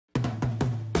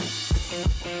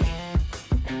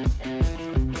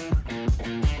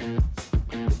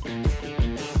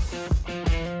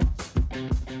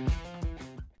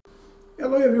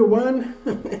everyone.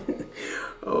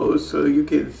 Oh, so you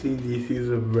can see this is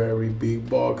a very big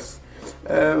box.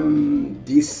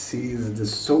 This is the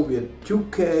Soviet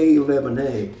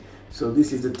 2K11A. So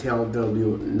this is the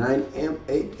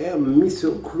TLW-9M8M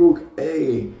missile Krug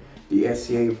A, the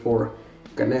SCA for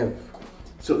Kanev.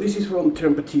 So this is from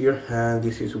Trumpeter, and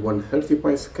this is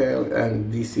 135 scale,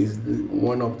 and this is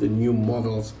one of the new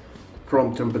models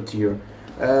from Trumpeter.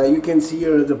 You can see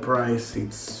here the price,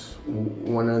 it's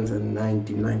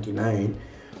 $190.99.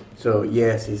 So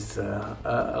yes, it's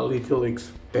a little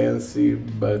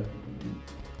expensive, but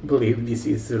believe this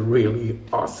is a really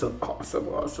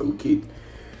awesome kit.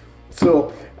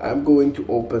 So I'm going to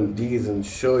open these and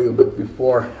show you, but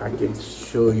before I can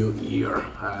show you here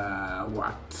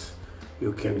what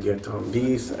you can get on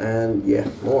these, and yeah,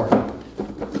 more.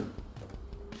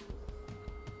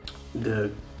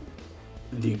 The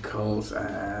decals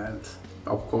and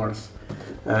of course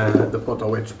the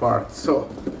photo etch part. So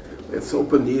let's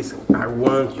open this. I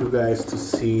want you guys to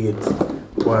see it,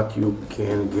 what you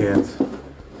can get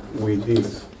with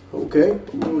this. Okay,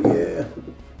 oh yeah,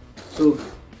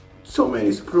 so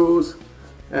many sprues.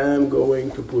 I'm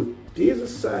going to put these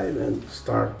aside and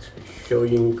start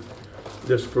showing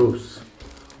the sprues.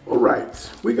 All right,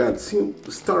 we got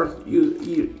start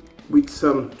with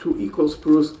some 2 equal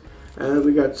sprues. And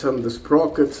we got the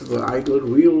sprockets, the idler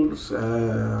wheels,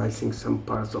 I think some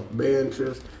parts of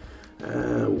benches,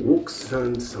 hooks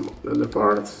and some other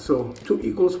parts. So 2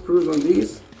 equal sprues on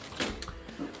these.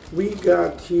 We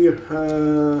got here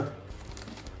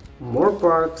more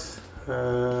parts.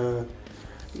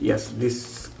 Yes,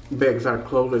 these bags are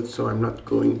closed, so I'm not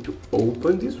going to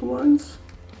open these ones.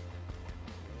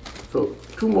 So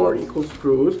 2 more equal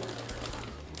sprues.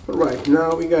 All right,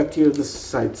 now we got here the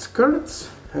side skirts.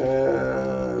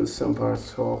 And some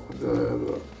parts of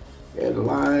the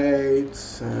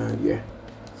headlights, and yeah,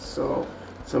 so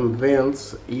some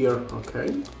vents here.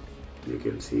 Okay, you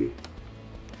can see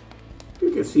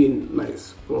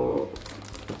nice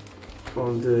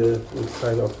on the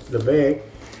inside of the bag.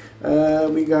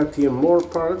 We got here more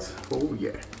parts. Oh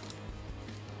yeah,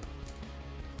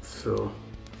 so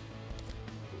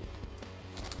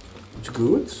it's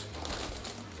good.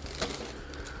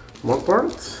 More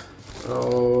parts.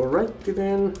 Alright,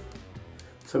 then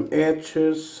some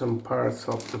edges, some parts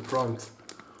of the front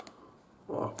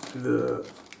of the,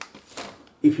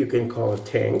 if you can call it,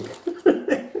 tank.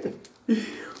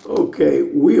 Okay,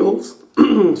 wheels.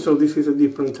 So this is a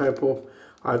different type of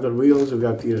other wheels. We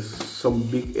got here some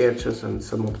big edges and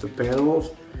some of the panels.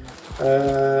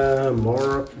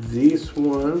 More of this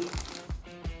one.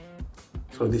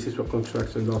 So this is for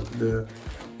construction of the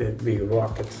big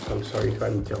rockets. I'm sorry if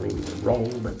I'm telling you wrong,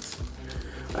 but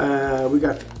we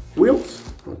got wheels,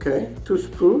 okay, 2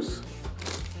 sprues,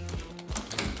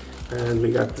 and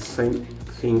we got the same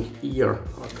thing here,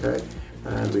 okay,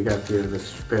 and we got here the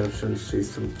suspension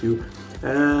system too.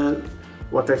 And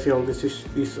what I say on this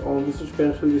is on the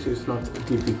suspension, this is not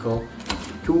difficult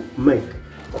to make.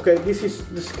 Okay, this is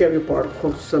the scary part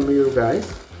for some of you guys.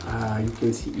 You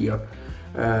can see here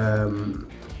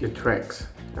the tracks,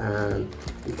 and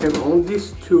you can on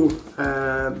these 2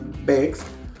 bags.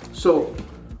 So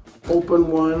open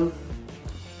one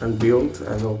and build,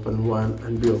 and open one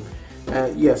and build.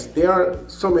 Yes, there are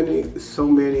so many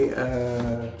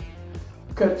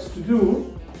cuts to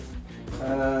do,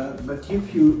 but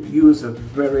if you use a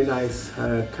very nice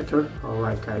cutter, or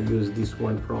like I use this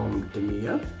one from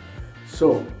Demia,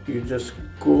 so you just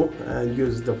go and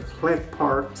use the flat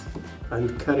part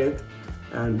and cut it,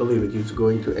 and believe it, it's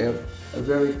going to have a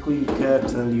very clean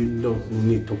cut, and you don't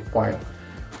need to file.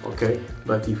 Okay,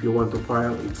 but if you want to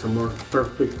file, it's a more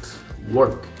perfect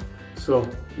work. So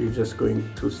you're just going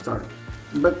to start,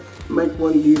 but make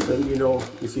one this, and you know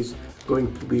this is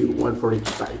going to be one for each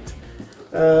side.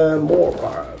 More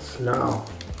parts now.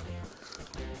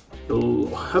 The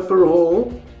upper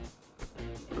hole,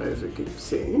 as you can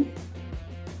see,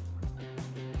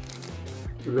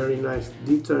 very nice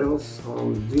details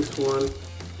on this one.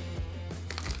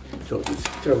 So it's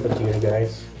Trumpeter,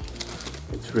 guys.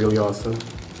 It's really awesome.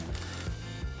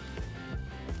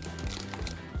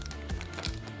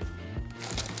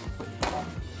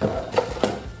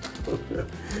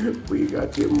 We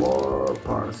got here more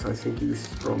parts. I think this is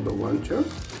from the launcher.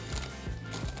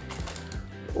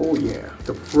 Oh yeah,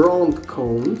 the front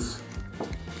cones,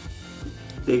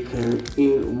 they can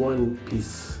in one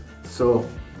piece. So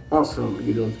awesome,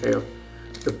 you don't have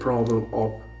the problem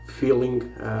of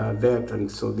filling that. And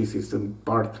so this is the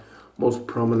part most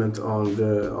prominent on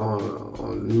the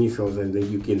missiles, and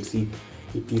then you can see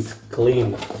it is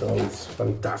clean, so it's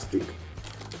fantastic.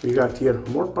 We got here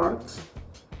more parts.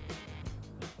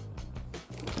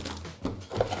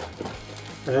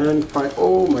 And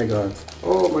oh my god,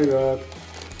 oh my god,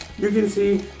 you can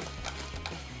see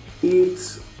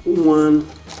it's one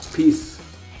piece.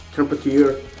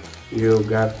 Trumpeter, you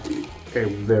got a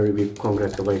very big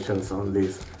congratulations on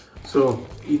this. So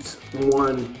it's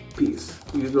one piece.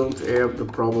 You don't have the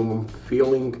problem of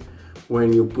feeling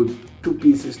when you put two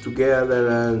pieces together,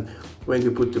 and when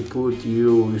you put the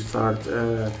you start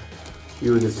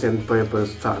you the sandpaper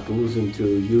start losing to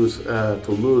lose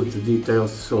the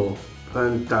details. So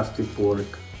fantastic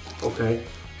work. Okay,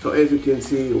 so as you can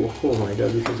see, oh my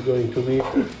god, this is going to be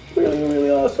really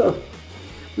awesome.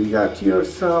 We got here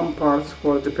some parts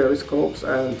for the periscopes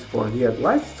and for the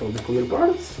headlights, so the clear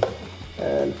parts.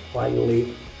 And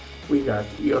finally we got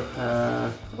here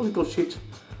a little sheet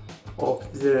of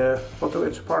the photo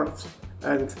edge parts.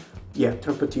 And yeah,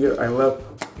 Trumpeter, I love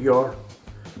your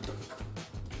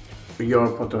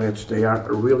photo edge. They are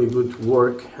really good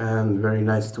work and very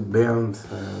nice to bend,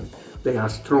 and they are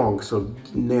strong, so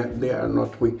they are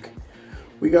not weak.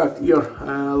 We got here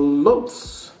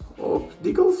loads of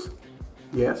decals.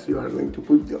 Yes, you are going to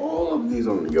put all of these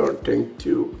on your tank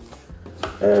too.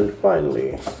 And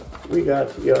finally we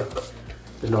got here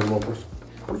the normal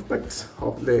prospects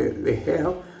of the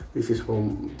have. This is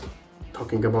from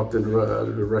talking about the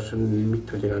Russian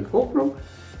MiG-29 Fulcrum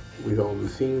with all the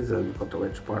things and photo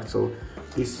edge parts. So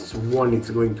this one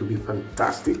is going to be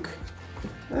fantastic.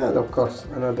 And of course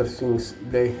another things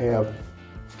they have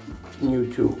new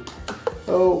too.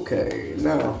 Okay,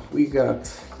 now we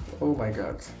got, oh my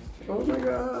god,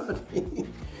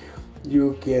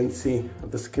 you can see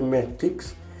the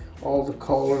schematics, all the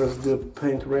colors, the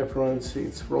paint reference.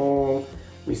 It's from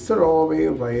Mr. Ovi,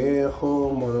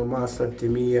 Vallejo, Monomasa,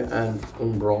 Artemia and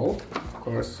Umbral, of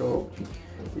course. So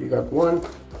you got 1,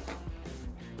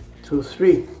 2,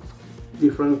 3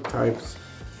 different types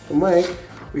to make.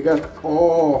 We got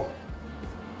all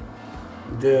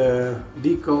the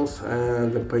decals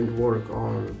and the paint work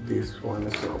on this one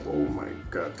as well. Oh my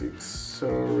god, it's so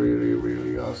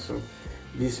really awesome.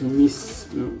 This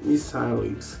missile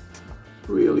is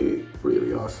really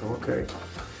awesome. Okay,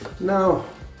 now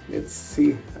let's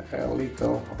see a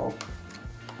little of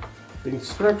the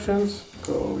instructions.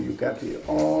 So you got here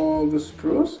all the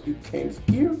screws you came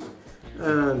here,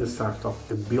 and the start of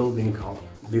the building of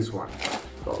this one.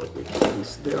 So let me put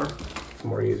this there, it's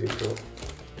more easy to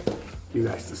you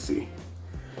guys to see.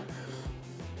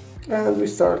 And we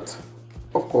start,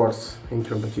 of course, in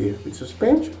Trumpeter with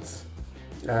suspensions,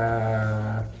 with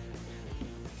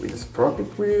a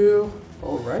sprocket wheel.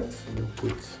 All right, you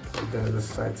put the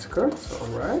side skirts. All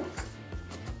right,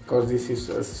 because this is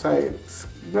a side,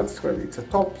 not skirt, it's a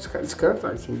top skirt.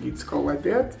 I think it's called like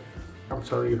that. I'm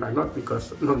sorry if I'm not,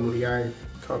 because normally I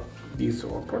talk this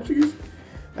or Portuguese.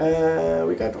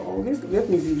 We got all this. Let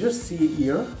me just see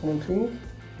here one thing.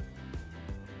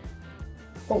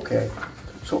 Okay,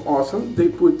 so awesome. They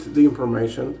put the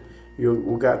information.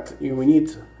 We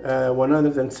need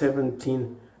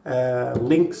 117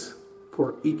 links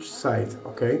for each side.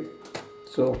 Okay,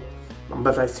 so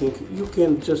but I think you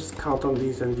can just count on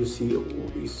this and you see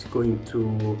it's going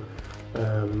to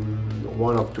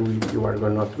one or two you are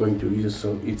not going to use,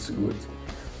 so it's good.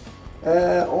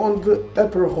 On the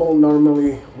upper hole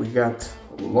normally we got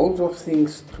loads of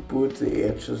things to put, the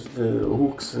edges, the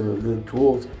hooks, the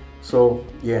tools. So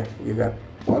yeah, you got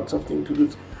lots of things to do,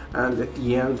 and at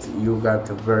the end you got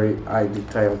a very high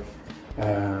detail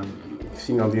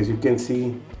thing on this. You can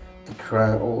see the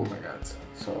crown. Oh my god,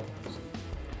 so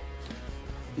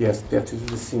yes, that is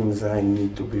the things I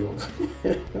need to build.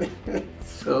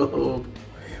 So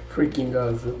freaking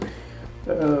awesome.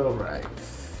 All right,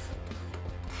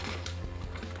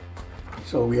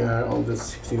 so we are on the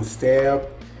 16th step.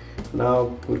 Now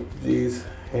put these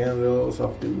handles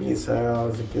of the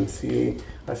missiles. You can see,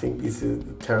 I think this is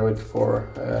the turret for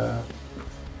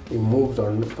removed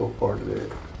or neutral for the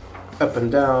up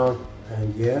and down.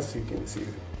 And yes, you can see,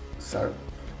 start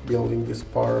building this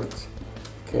part.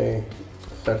 Okay,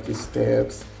 30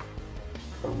 steps.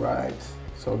 All right,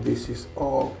 so this is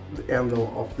all the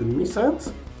handle of the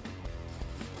missiles.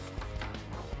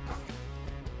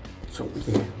 So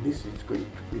yeah, this is going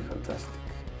to be fantastic.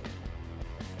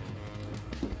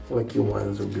 Lucky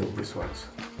ones who build these ones.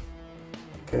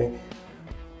 Okay,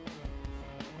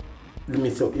 the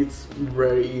missile, it's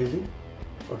very easy.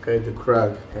 Okay, the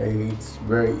crag, hey, it's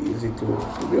very easy to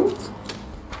build.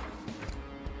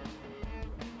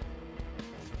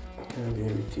 And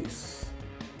here it is.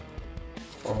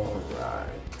 All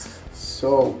right,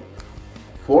 so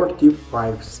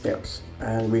 45 steps,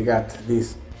 and we got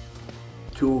these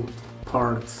two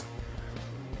parts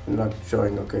not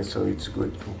joined. Okay, so it's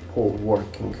good to hold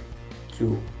working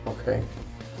too. Okay,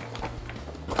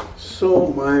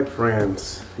 So my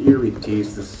friends, here it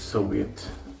is, the Soviet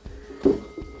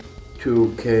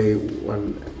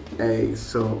 2K1A.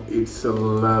 So it's a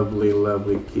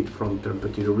lovely kit from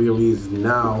Trumpeter, released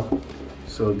now.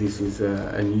 So this is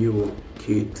a new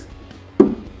kit,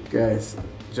 guys.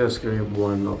 Just grab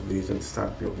one of these and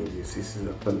start building this. This is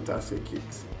a fantastic kit.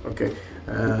 Okay,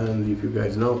 and if you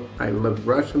guys know, I love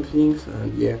Russian things,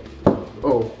 and yeah.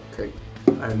 Oh, okay.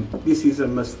 And this is a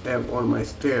must-have on my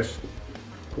stash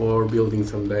for building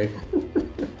someday.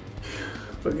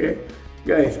 Okay,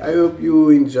 guys, I hope you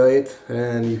enjoy it,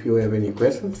 and if you have any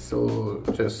questions, so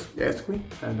just ask me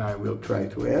and I will try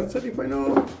to answer if I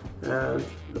know. And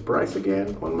the price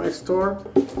again on my store,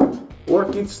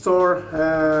 WarkitStore,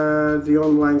 the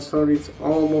online store, it's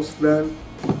almost done,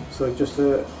 so just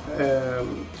to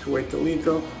wait a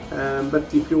little.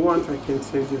 But if you want, I can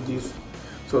send you this,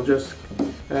 so just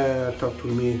talk to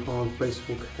me on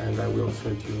Facebook and I will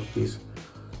send you this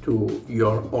to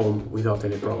your home without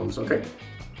any problems. Okay,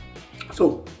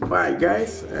 so bye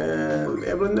guys, and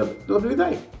have a lovely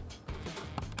day.